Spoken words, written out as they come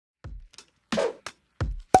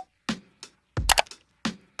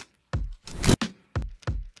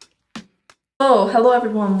So hello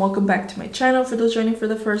everyone, welcome back to my channel. For those joining for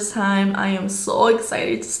the first time, I am so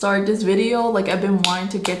excited to start this video. Like, I've been wanting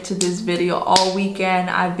to get to this video all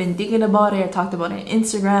weekend. I've been thinking about it. I talked about it on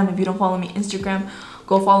Instagram. If you don't follow me on Instagram,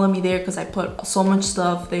 go follow me there because I put so much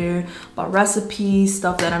stuff there about recipes,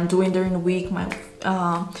 stuff that I'm doing during the week, my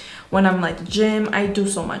when I'm like gym. I do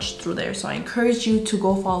so much through there, so I encourage you to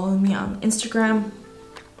go follow me on Instagram.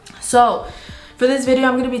 So for this video,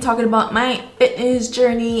 I'm going to be talking about my fitness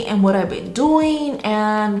journey and what I've been doing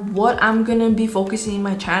and what I'm going to be focusing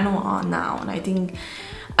my channel on now. And I think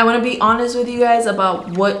I want to be honest with you guys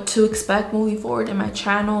about what to expect moving forward in my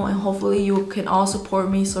channel, and hopefully you can all support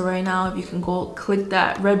me. So right now, if you can go click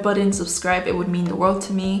that red button, subscribe, it would mean the world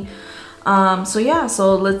to me. So yeah,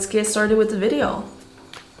 so let's get started with the video.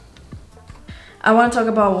 I want to talk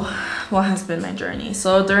about what has been my journey.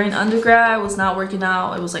 So during undergrad, I was not working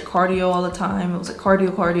out. It was like cardio all the time. It was like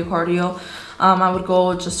cardio. I would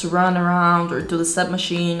go just to run around or do the step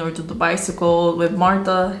machine or do the bicycle with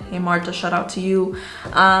Martha. Hey Martha, shout out to you.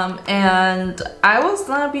 And I was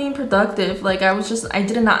not being productive. Like, I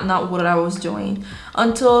did not know what I was doing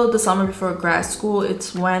until the summer before grad school.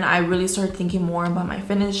 It's when I really started thinking more about my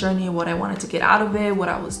fitness journey, what I wanted to get out of it, what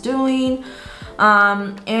I was doing.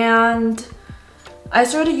 And I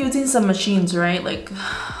started using some machines, right? Like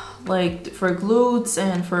for glutes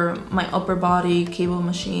and for my upper body cable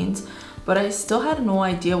machines, but I still had no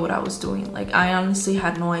idea what I was doing. Like, I honestly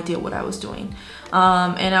had no idea what I was doing.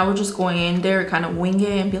 And I would just go in there, kind of wing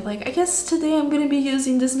it and be like, I guess today I'm gonna be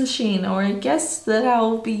using this machine, or I guess that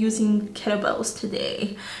I'll be using kettlebells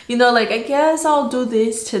today. You know, like, I guess I'll do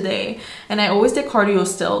this today. And I always did cardio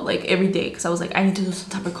still, like every day, because I was like, I need to do some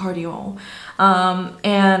type of cardio.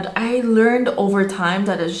 And I learned over time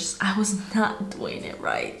that I was not doing it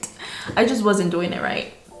right. I just wasn't doing it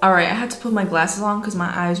right. All right, I had to put my glasses on because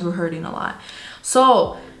my eyes were hurting a lot.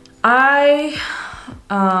 So I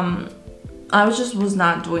was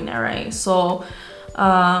not doing it right. So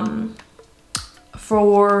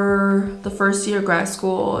for the first year of grad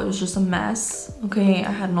school, it was just a mess. Okay,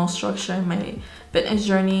 I had no structure in my fitness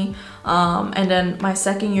journey. And then my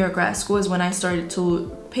second year of grad school is when I started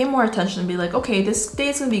to pay more attention and be like, okay, this day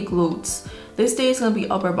is gonna be glutes, this day is gonna be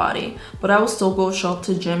upper body. But I would still go show up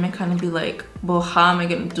to gym and kind of be like, well, how am I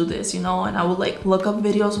gonna do this, you know? And I would like look up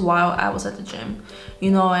videos while I was at the gym,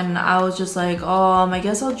 you know, and I was just like, I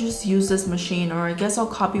guess I'll just use this machine, or I guess I'll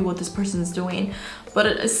copy what this person's doing. But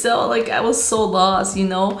it still, like, I was so lost, you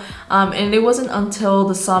know. And it wasn't until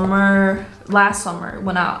the summer, last summer,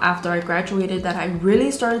 when after I graduated, that I really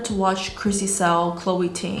started to watch Chrissy Sell, Chloe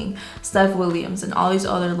Ting, Steph Williams, and all these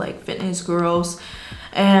other like fitness gurus.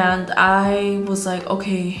 And I was like,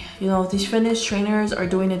 okay, you know, these fitness trainers are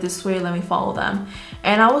doing it this way, let me follow them.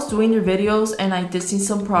 And I was doing their videos and I did see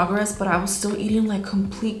some progress, but I was still eating like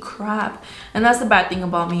complete crap. And that's the bad thing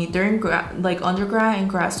about me. During undergrad and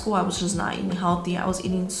grad school, I was just not eating healthy. I was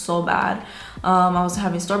eating so bad. I was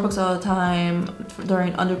having Starbucks all the time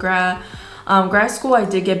during undergrad. Grad school, I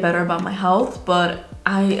did get better about my health, but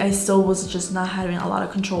I still was just not having a lot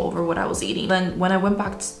of control over what I was eating. Then when I went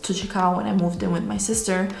back to Chicago and I moved in with my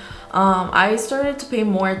sister, I started to pay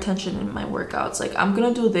more attention in my workouts. Like, I'm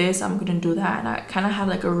gonna do this, I'm gonna do that, and I kind of had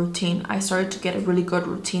like a routine. I started to get a really good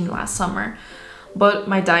routine last summer, but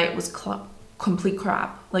my diet was complete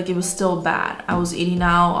crap. Like, it was still bad. I was eating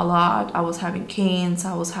out a lot. I was having Cane's,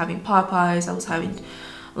 I was having Popeyes, I was having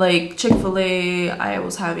like Chick-fil-A, I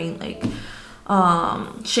was having like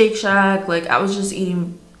Shake Shack. Like, I was just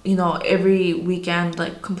eating, you know, every weekend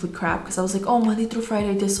like complete crap, because I was like, oh, Monday through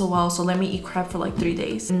Friday I did so well, so let me eat crap for like 3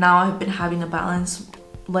 days. And now I've been having a balance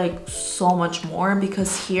like so much more,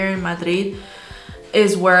 because here in Madrid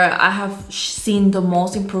is where I have seen the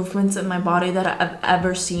most improvements in my body that I've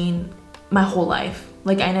ever seen my whole life.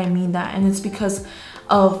 Like, and I mean that. And it's because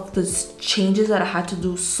of the changes that I had to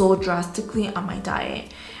do so drastically on my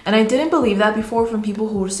diet. And I didn't believe that before from people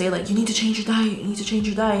who would say like, you need to change your diet, you need to change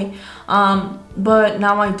your diet. But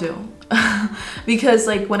now I do. Because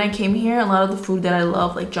like when I came here, a lot of the food that I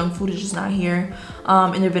love, like junk food, is just not here.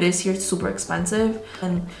 And if it is here, it's super expensive.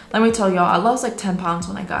 And let me tell y'all, I lost like 10 pounds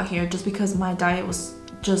when I got here, just because my diet was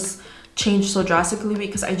just changed so drastically,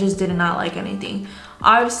 because I just did not like anything.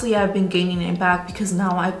 Obviously I've been gaining it back because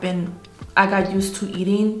now I got used to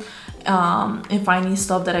eating and finding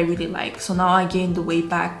stuff that I really like. So now I gained the weight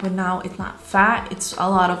back, but now it's not fat, it's a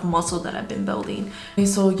lot of muscle that I've been building. Okay,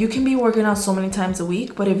 so you can be working out so many times a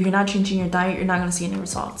week, but if you're not changing your diet, you're not gonna see any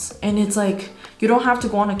results. And it's like, you don't have to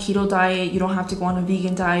go on a keto diet, you don't have to go on a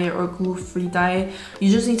vegan diet or gluten-free diet. You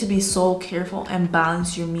just need to be so careful and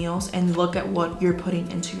balance your meals and look at what you're putting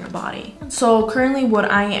into your body. So currently what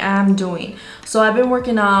I am doing, so I've been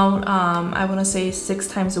working out, I wanna say 6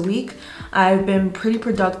 times a week. I've been pretty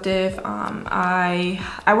productive. I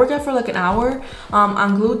work out for like an hour.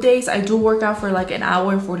 On glute days, I do work out for like an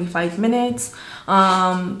hour and 45 minutes.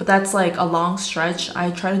 But that's like a long stretch.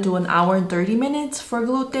 I try to do an hour and 30 minutes for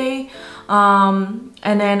glute day. And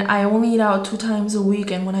then I only eat out 2 times a week.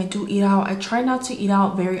 And when I do eat out, I try not to eat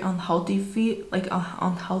out very unhealthy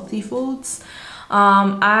foods.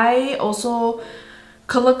 I also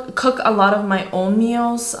cook a lot of my own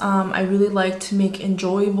meals. I really like to make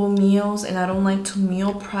enjoyable meals, and I don't like to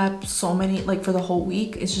meal prep so many, like for the whole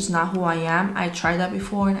week. It's just not who I am. I tried that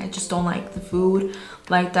before and I just don't like the food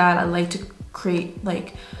like that. I like to create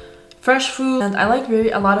like fresh food, and I like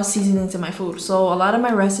a lot of seasonings in my food. So a lot of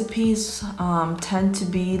my recipes tend to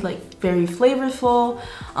be like very flavorful,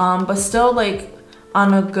 but still like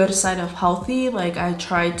on a good side of healthy. Like I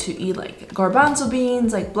try to eat like garbanzo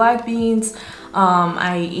beans, like black beans.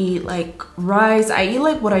 I eat like rice. I eat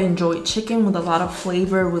like what I enjoy, chicken with a lot of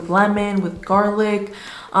flavor, with lemon, with garlic,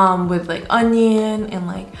 with like onion, and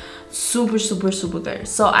like super good.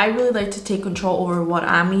 So I really like to take control over what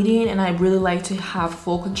I'm eating, and I really like to have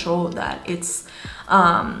full control that it's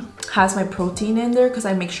has my protein in there, because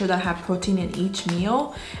I make sure that I have protein in each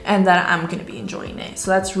meal and that I'm gonna be enjoying it.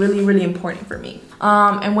 So that's really important for me.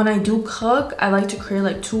 And when I do cook, I like to create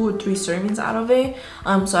like 2 or 3 servings out of it,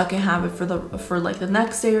 so I can have it for like the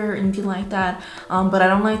next day or anything like that. But I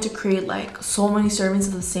don't like to create like so many servings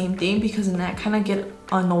of the same thing, because then I kind of get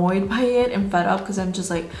annoyed by it and fed up, because I'm just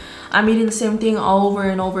like, I'm eating the same thing all over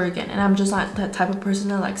and over again, and I'm just not that type of person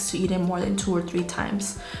that likes to eat it more than 2 or 3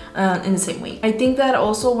 times in the same week. I think that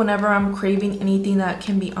also whenever I'm craving anything that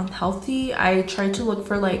can be unhealthy, I try to look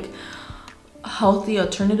for like healthy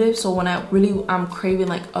alternatives. So when I'm craving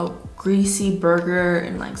like a greasy burger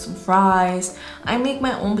and like some fries, I make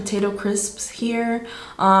my own potato crisps here,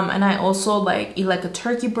 and I also like eat like a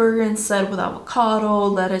turkey burger instead with avocado,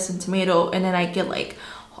 lettuce, and tomato, and then I get like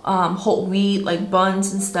whole wheat like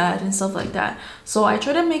buns instead and stuff like that. So I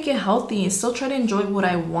try to make it healthy and still try to enjoy what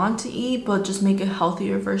I want to eat, but just make a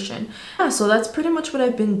healthier version. Yeah, so that's pretty much what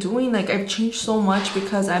I've been doing. Like I've changed so much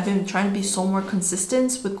because I've been trying to be so more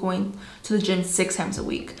consistent with going to the gym 6 times a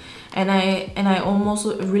week, and I almost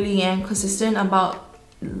really am consistent about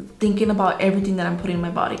thinking about everything that I'm putting in my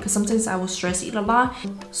body, because sometimes I will stress eat a lot.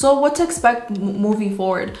 So what to expect moving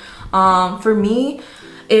forward for me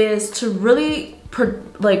is to really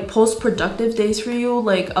post productive days for you,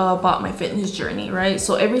 like about my fitness journey, right?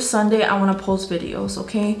 So every Sunday I want to post videos,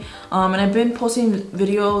 okay? And I've been posting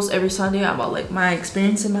videos every Sunday about like my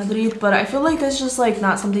experience in Madrid, but I feel like that's just like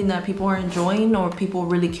not something that people are enjoying or people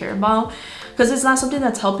really care about, because it's not something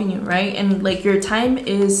that's helping you, right? And like your time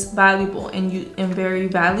is valuable and very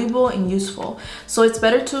valuable and useful, so it's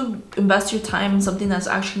better to invest your time in something that's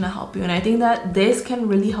actually gonna help you. And I think that this can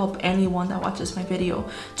really help anyone that watches my video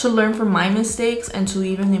to learn from my mistakes and to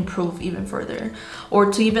even improve even further,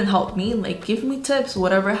 or to even help me, like give me tips,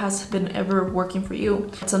 whatever has been ever working for you.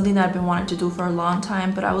 It's something that I've been wanting to do for a long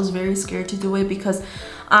time, but I was very scared to do it because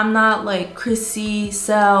I'm not like Chrissy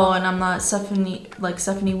Sell, and I'm not Stephanie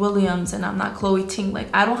Williams, and I'm not Chloe Ting. Like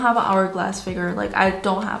I don't have an hourglass figure, like I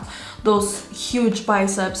don't have those huge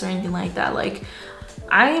biceps or anything like that. Like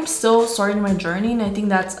I am still starting my journey, and I think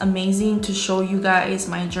that's amazing to show you guys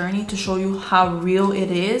my journey, to show you how real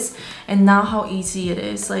it is and not how easy it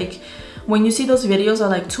is. Like when you see those videos are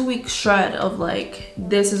like 2-week shred of like,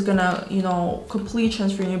 this is gonna, you know, completely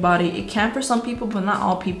transform your body. It can for some people, but not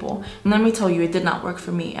all people. And let me tell you, it did not work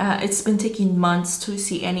for me. It's been taking months to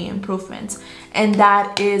see any improvements, and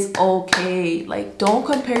that is okay. Like don't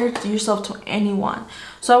compare yourself to anyone.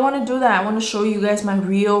 So I want to do that. I want to show you guys my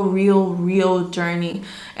real journey,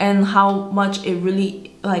 and how much it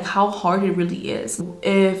really, like how hard it really is.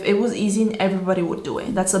 If it was easy, everybody would do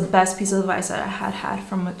it. That's the best piece of advice that I had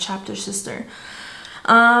from a chapter sister.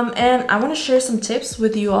 And I want to share some tips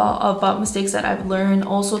with you all about mistakes that I've learned,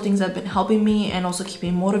 also things that have been helping me and also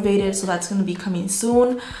keeping me motivated. So that's going to be coming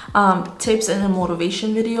soon. Tips and a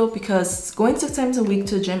motivation video, because going 6 times a week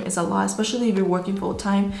to the gym is a lot, especially if you're working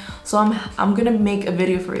full-time. So I'm gonna make a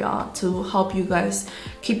video for y'all to help you guys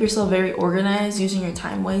keep yourself very organized, using your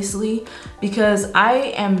time wisely, because I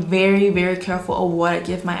am very careful of what I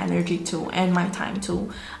give my energy to and my time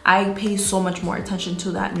to. I pay so much more attention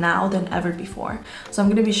to that now than ever before. So I'm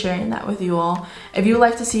going to be sharing that with you all. If you would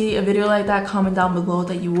like to see a video like that, comment down below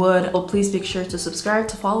that you would. Well, please make sure to subscribe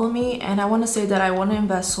to follow me. And I want to say that I want to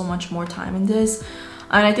invest so much more time in this.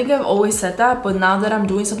 And I think I've always said that, but now that I'm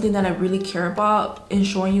doing something that I really care about and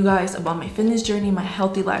showing you guys about my fitness journey, my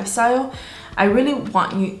healthy lifestyle, I really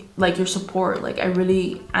want you, like, your support. Like, I'm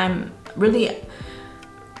really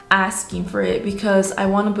asking for it, because I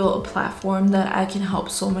want to build a platform that I can help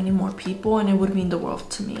so many more people, and it would mean the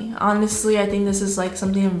world to me. Honestly, I think this is like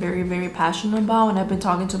something I'm very passionate about, and I've been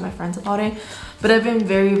talking to my friends about it, but I've been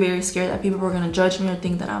very scared that people are going to judge me or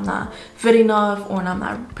think that I'm not fit enough or I'm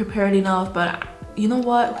not prepared enough. But you know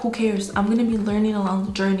what, who cares? I'm going to be learning along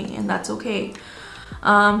the journey, and that's okay.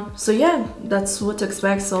 So yeah, that's what to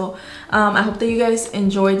expect. So I hope that you guys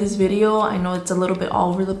enjoyed this video. I know it's a little bit all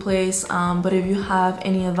over the place, but if you have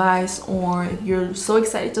any advice, or if you're so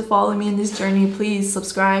excited to follow me in this journey, please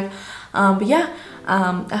subscribe. But yeah,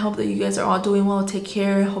 I hope that you guys are all doing well. Take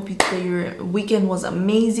care. Hope that your weekend was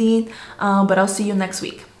amazing, but I'll see you next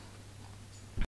week.